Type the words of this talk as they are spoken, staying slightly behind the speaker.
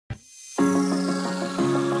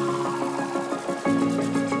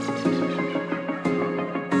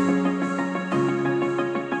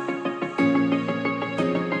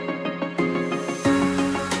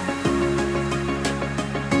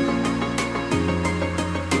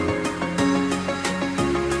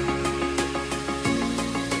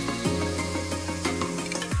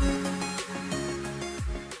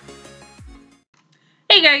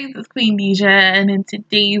Hey guys, it's Queendija, and in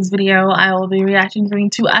today's video, I will be reacting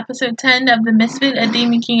to episode 10 of the Misfit at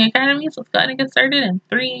Demon King Academy. So let's go ahead and get started in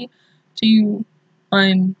 3, 2,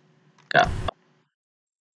 1, go.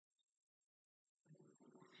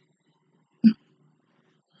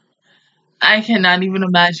 I cannot even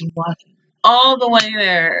imagine walking all the way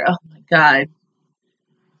there. Oh my god.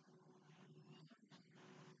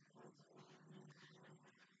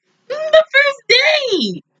 The first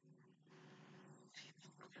day!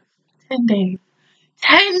 10 days.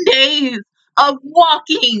 10 days of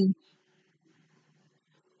walking!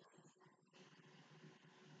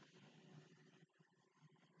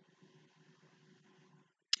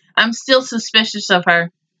 I'm still suspicious of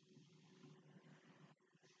her.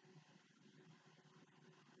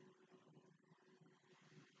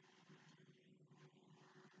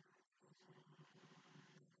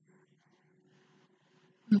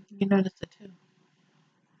 You noticed it too.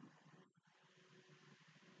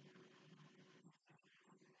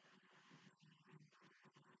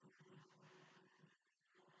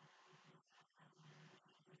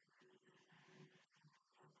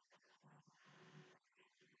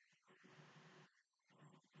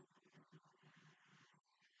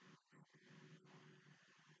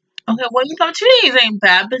 Okay, well, 2 days ain't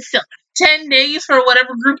bad, but still, 10 days for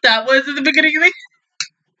whatever group that was at the beginning of the.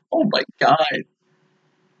 Oh my god.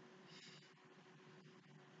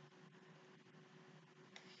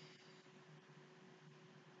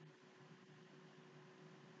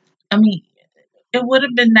 I mean, it would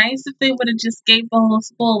have been nice if they would have just gave the whole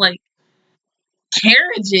school, like,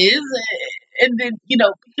 carriages, and then,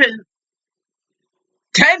 because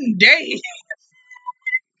 10 days.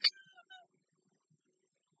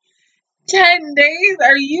 10 days?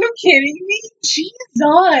 Are you kidding me?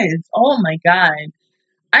 Jesus. Oh my god.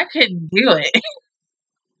 I couldn't do it.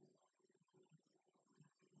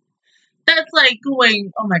 That's like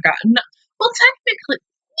going, oh my god. No. Well, technically,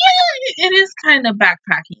 yeah, it is kind of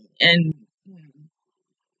backpacking. And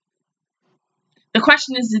the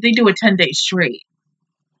question is, did they do it 10 days straight?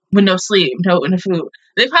 With no sleep, no food?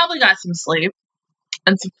 They probably got some sleep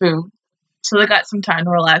and some food. So they got some time to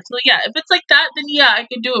relax. So yeah, if it's like that, then yeah, I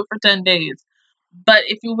could do it for 10 days. But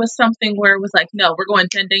if it was something where it was like, no, we're going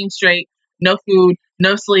 10 days straight, no food,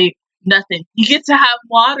 no sleep, nothing. You get to have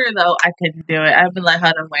water though. I couldn't do it. I'd be like,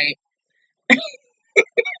 hold on, wait.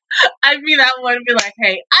 I'd be that one and be like,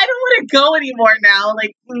 hey, I don't want to go anymore now.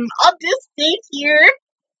 Like, I'll just stay here.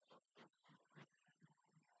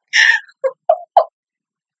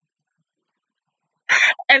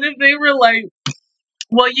 And if they were like,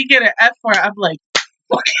 well, you get an F for it, I'm like,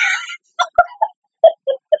 okay.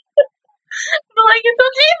 I'm like, it's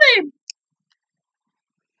okay then.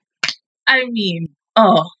 I mean,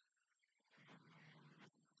 oh,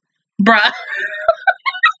 bruh.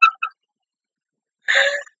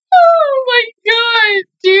 Oh my god,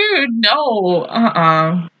 dude,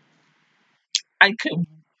 no. I couldn't.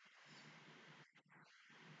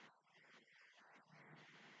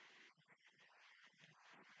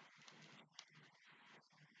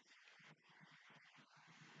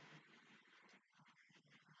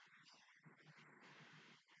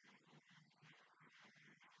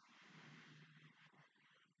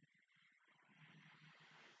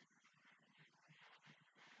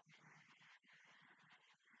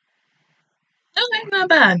 Okay, not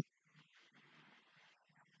bad.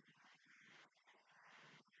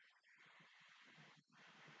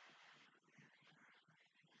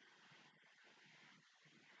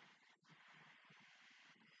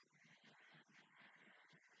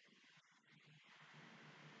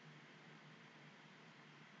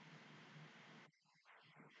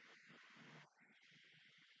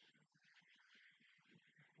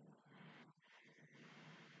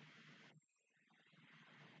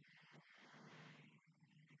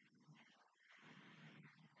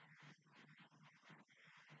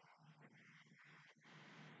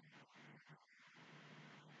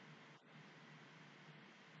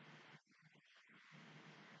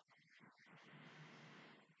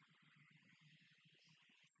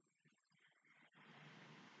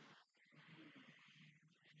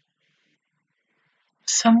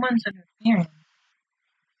 Someone's interfering.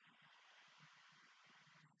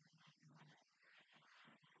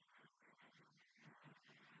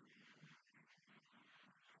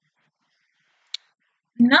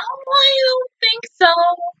 No, I don't think so.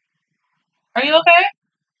 Are you okay?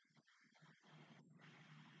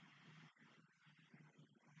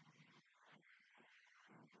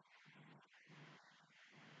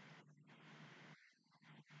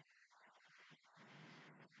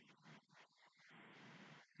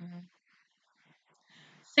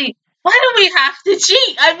 See, why do we have to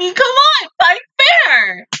cheat? I mean, come on, fight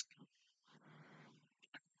fair.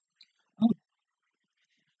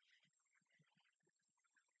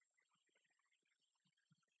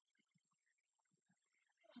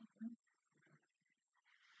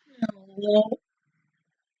 Oh.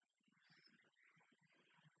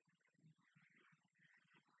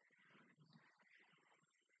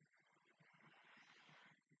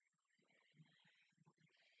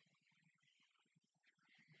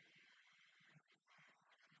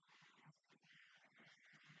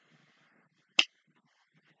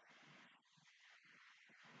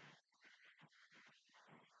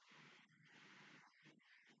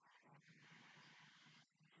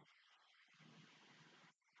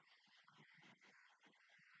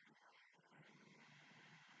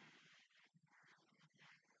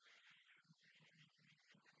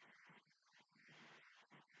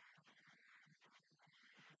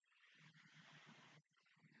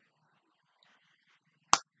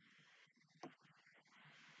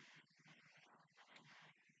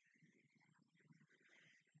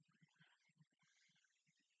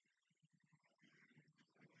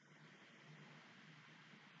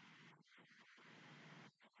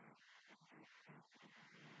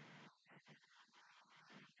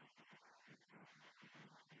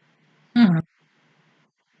 Hmm.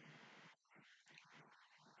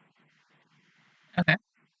 Okay.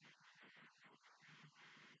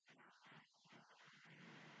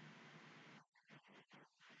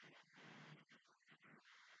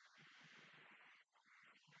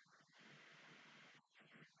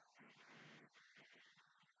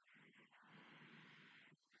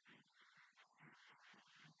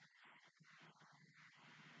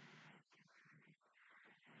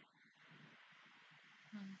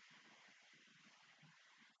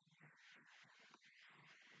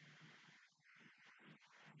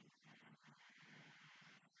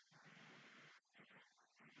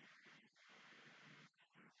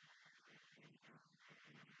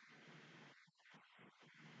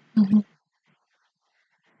 Mm-hmm.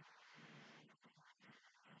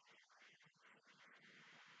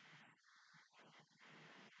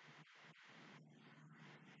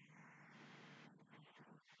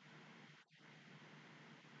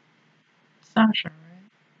 Sasha, right?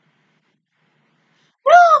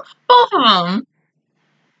 Well, both of them.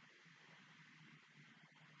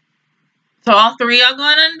 So all three y'all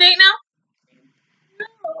going on a date now?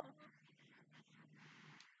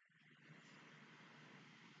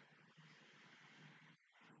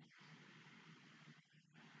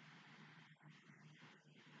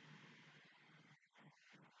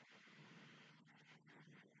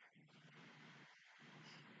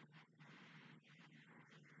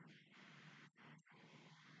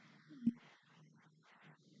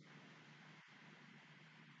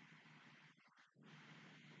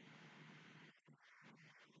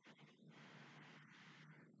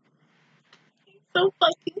 So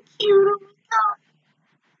fucking cute. Oh my god.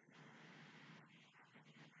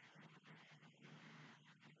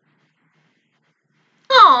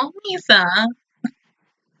 Oh, Misa.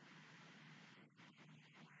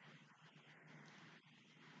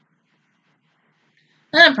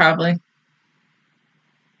 Probably.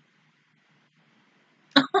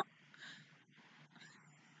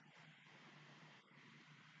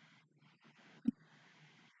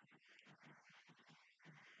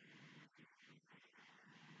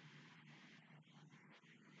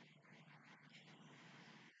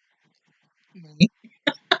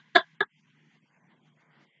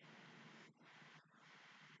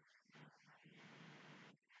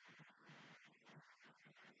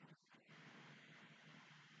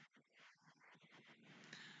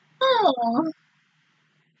 Oh.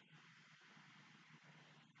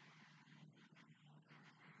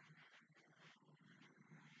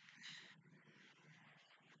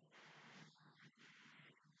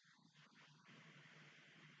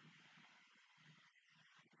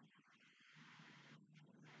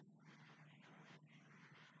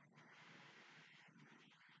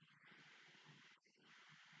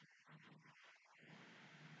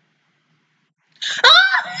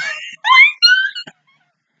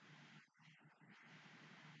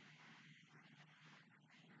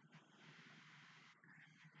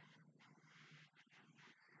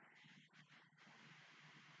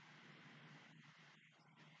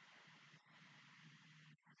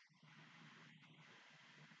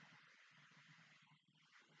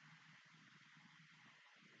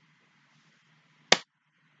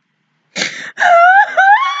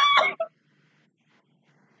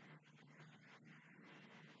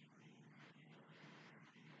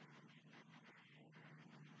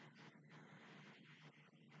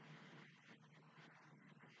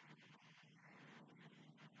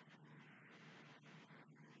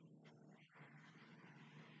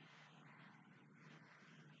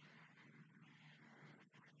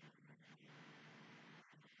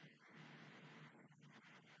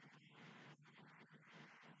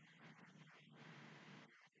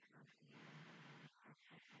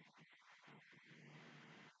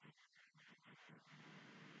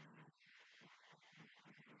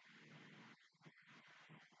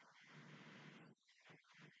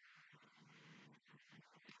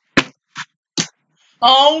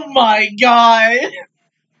 Oh my god.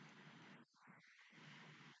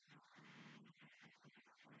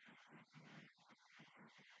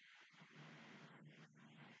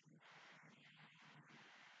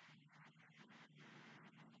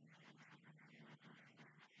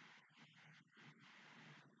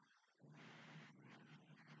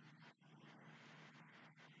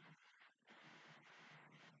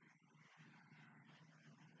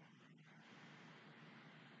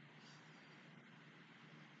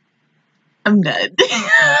 I'm dead.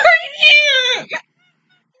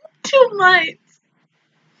 Too much.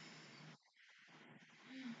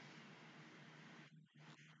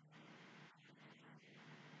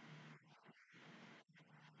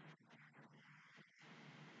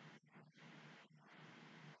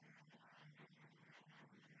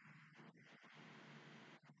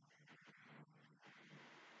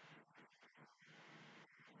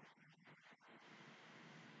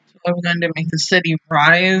 So are we going to make the city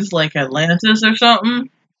rise like Atlantis or something?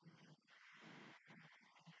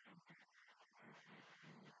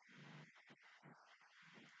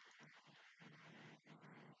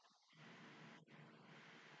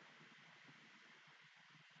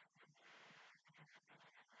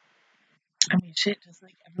 I mean, shit, just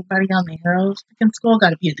like everybody on the Heroes freaking school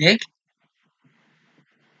gotta be a dick.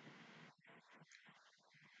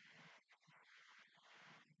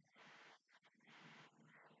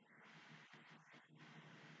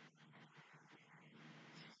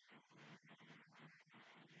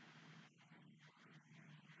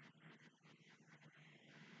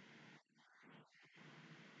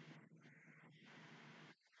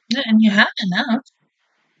 Yeah, and you have enough.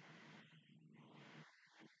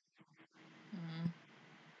 Mm.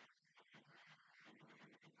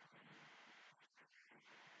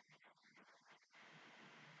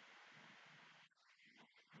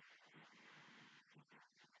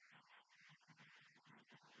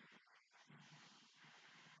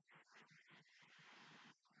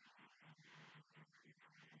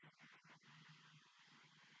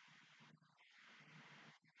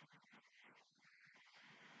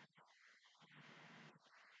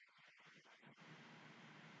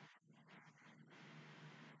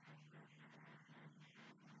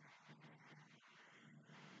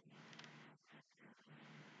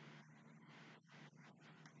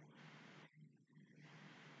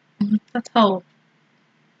 That's how.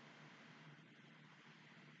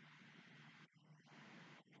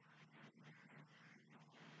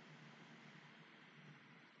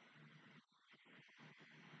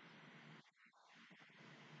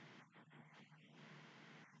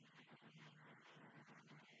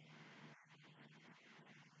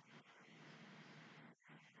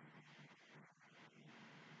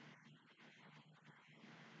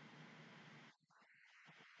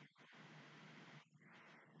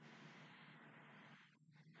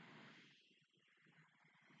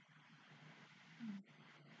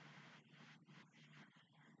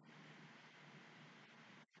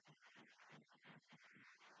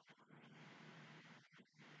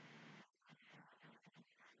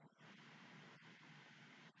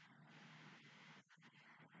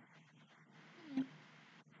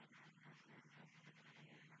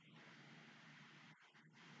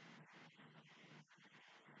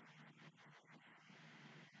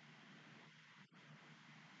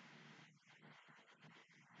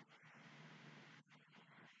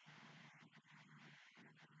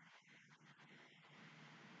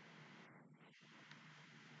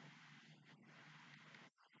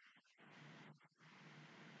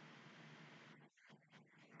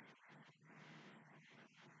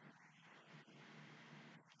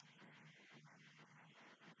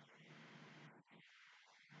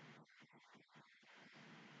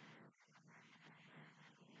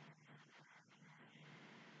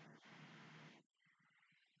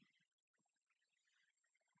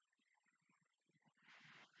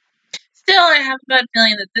 Still, I have a bad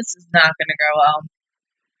feeling that this is not gonna go well.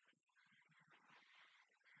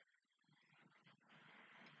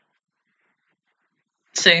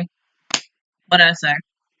 See, what I say.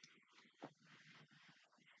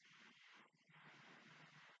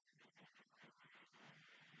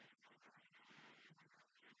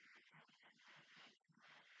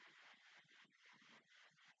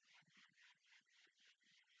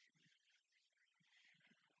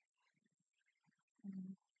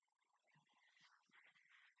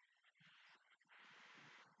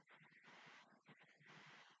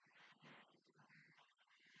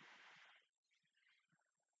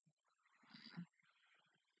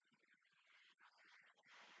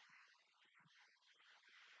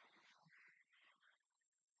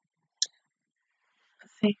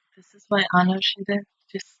 See, this is why Ano should have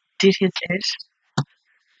just did his ish.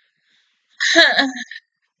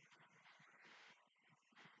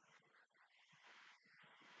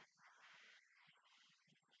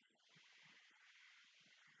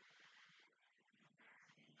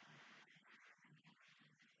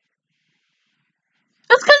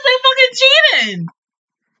 That's because they fucking cheated.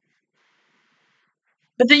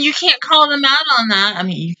 But then you can't call them out on that. I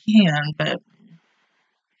mean, you can, but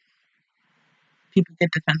people get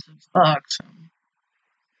defensive as fuck, so.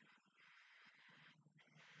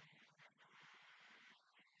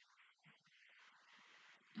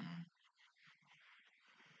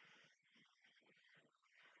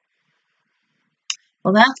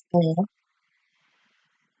 Well, that's cool.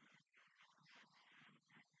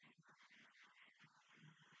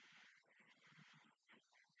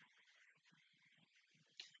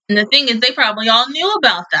 And the thing is, they probably all knew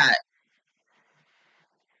about that.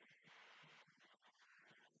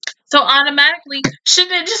 So automatically,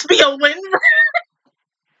 shouldn't it just be a win for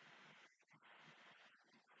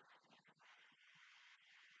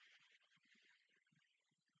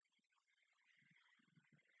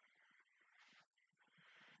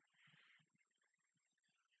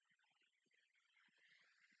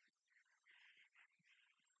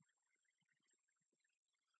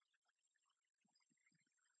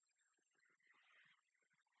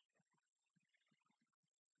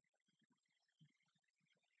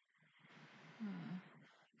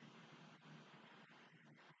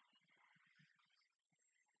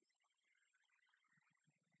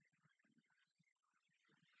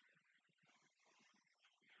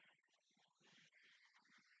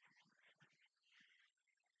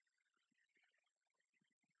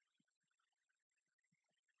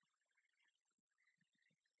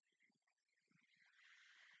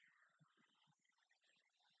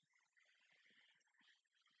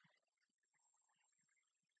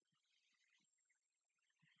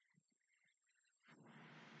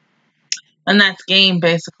And that's game,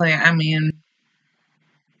 basically. I mean,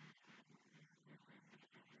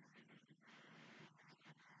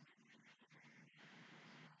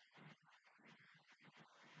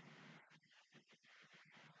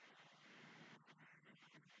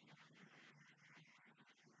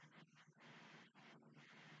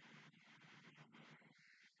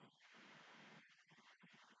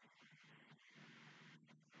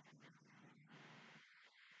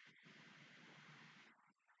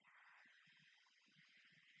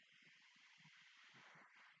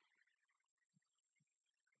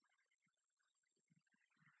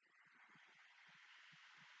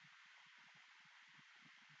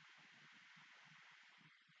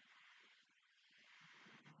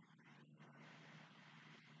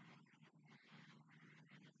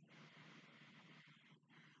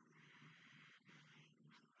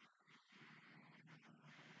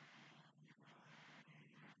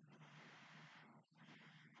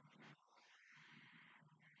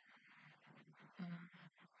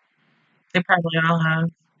 they probably all have.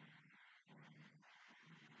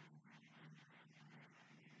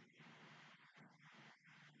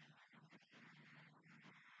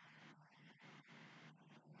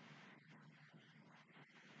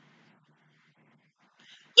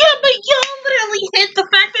 Yeah, but y'all literally hit the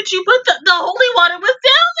fact that you put the holy water was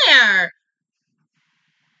down there.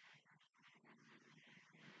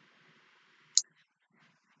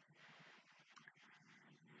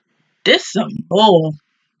 This some bull.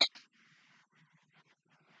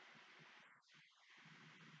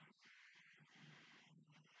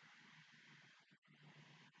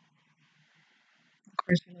 Of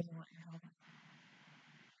course, he doesn't want your help.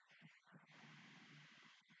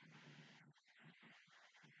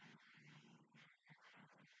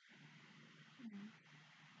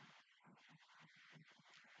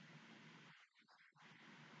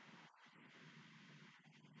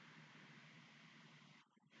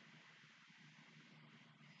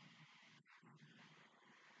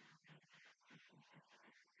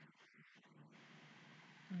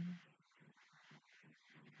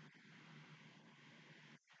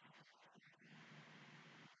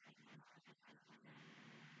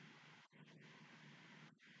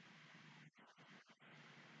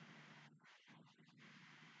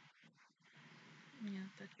 Yeah,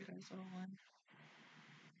 that you guys all won.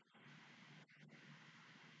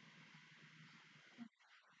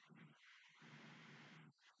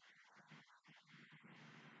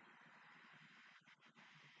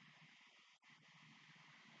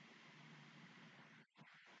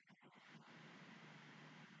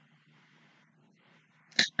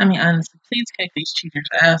 I mean, honestly, please kick these cheaters'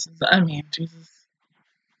 asses. I mean, Jesus.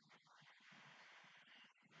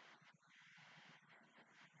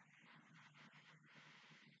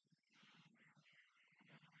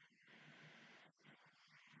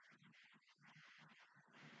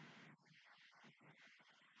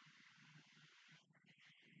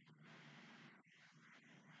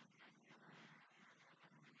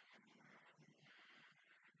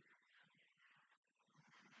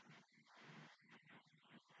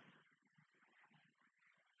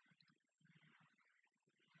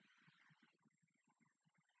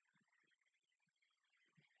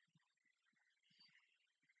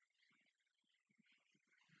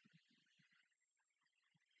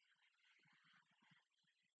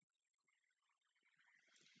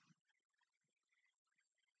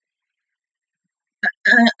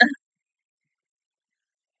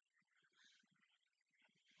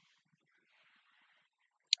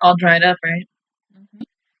 All dried up, right? Mm-hmm.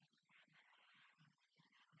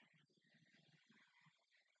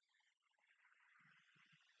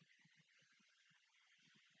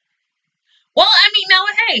 Well, I mean, now,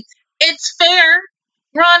 hey, it's fair.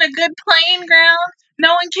 We're on a good playing ground. No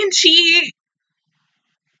one can cheat.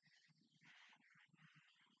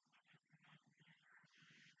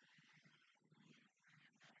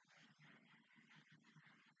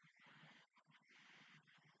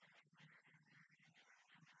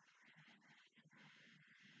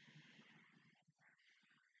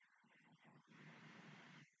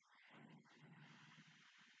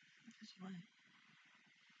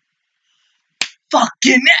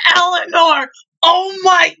 Fucking Eleanor! Oh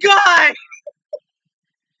my god!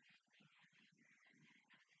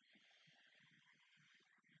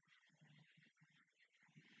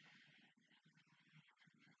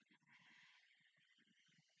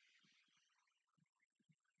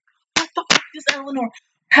 What the fuck does Eleanor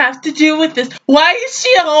have to do with this? Why is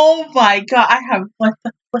she? Oh my god! I have what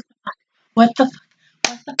the fuck? What the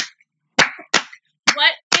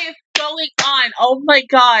what is going on? Oh my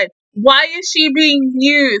god! Why is she being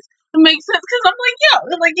used? It makes sense because I'm like, yeah,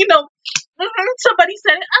 like somebody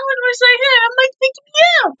said it. Eleanor's right here. I'm like thinking,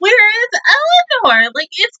 yeah, where is Eleanor? Like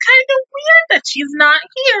it's kind of weird that she's not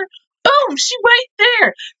here. Boom, she right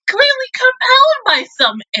there, clearly compelled by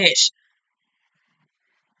some ish.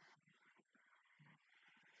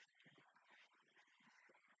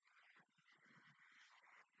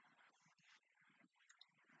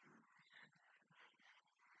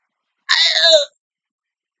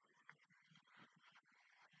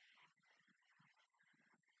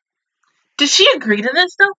 Did she agree to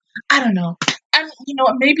this though? I don't know. And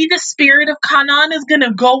maybe the spirit of Kanan is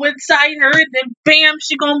gonna go inside her, and then bam,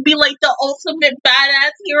 she's gonna be like the ultimate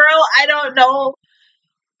badass hero. I don't know,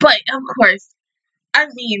 but of course, I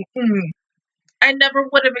mean, I never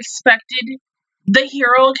would have expected the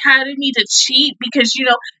Hero Academy to cheat because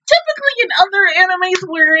typically in other animes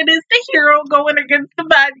where it is the hero going against the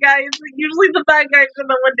bad guys, usually the bad guys are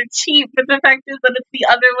the one to cheat. But the fact is that it's the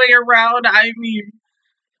other way around. I mean.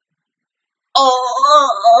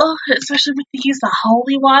 Oh, especially with the use of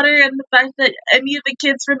holy water and the fact that any of the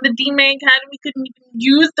kids from the D-Man Academy couldn't even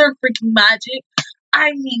use their freaking magic.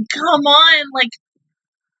 I mean, come on, like,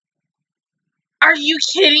 are you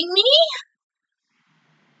kidding me?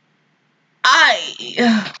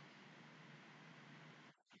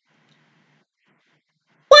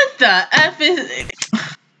 What the F is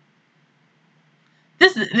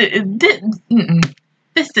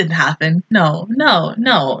this didn't happen. No.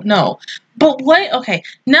 But what? Okay,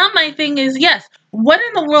 now my thing is, yes, what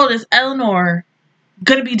in the world is Eleanor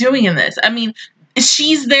gonna be doing in this? I mean,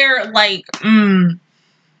 she's their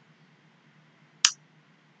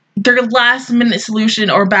their last minute solution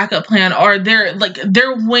or backup plan, or their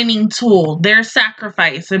winning tool, their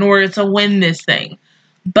sacrifice in order to win this thing.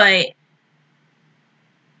 But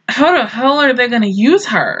how the hell are they gonna use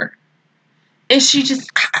her? Is she just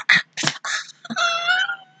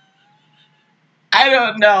I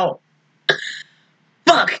don't know.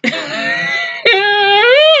 Fuck.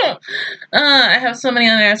 I have so many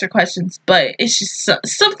unanswered questions, but it's just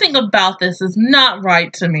something about this is not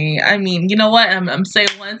right to me. I mean, you know what? I'm saying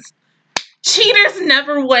once. Cheaters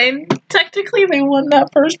never win. Technically, they won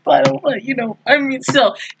that first battle, but I mean,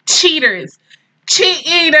 still, cheaters.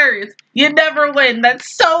 Cheaters! You never win.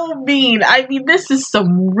 That's so mean. I mean, this is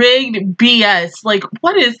some rigged BS. Like,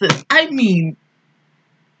 what is this? I mean,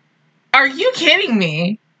 are you kidding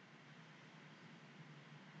me?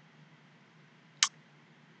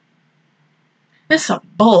 This is a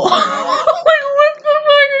bull. Like, what the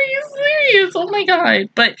fuck? Are you serious? Oh my god.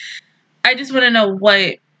 But I just want to know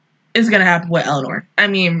what is going to happen with Eleanor. I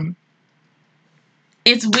mean,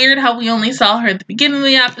 it's weird how we only saw her at the beginning of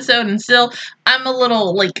the episode, and still, I'm a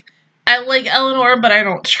little, like, I like Eleanor, but I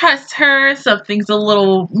don't trust her. Something's a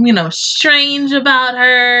little, strange about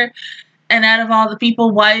her. And out of all the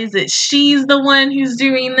people, why is it she's the one who's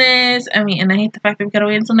doing this? I mean, and I hate the fact that we've got to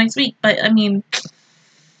wait until next week, but, I mean,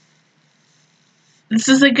 this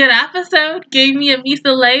is a good episode. Gave me a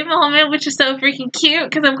Misole moment, which is so freaking cute,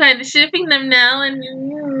 because I'm kind of shipping them now,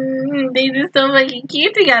 and they just so fucking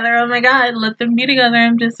cute together. Oh my god, let them be together,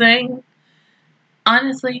 I'm just saying.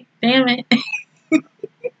 Honestly, damn it.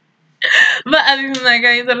 But other than that,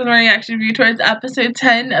 guys, that is my reaction review towards episode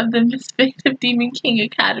 10 of the Misfit of Demon King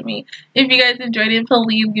Academy. If you guys enjoyed it,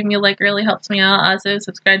 please give me a like. It really helps me out. Also,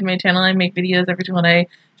 subscribe to my channel. I make videos every single day.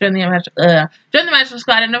 Join the Matchful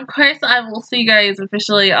Squad. And of course, I will see you guys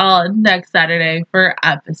officially all next Saturday for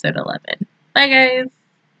episode 11. Bye, guys.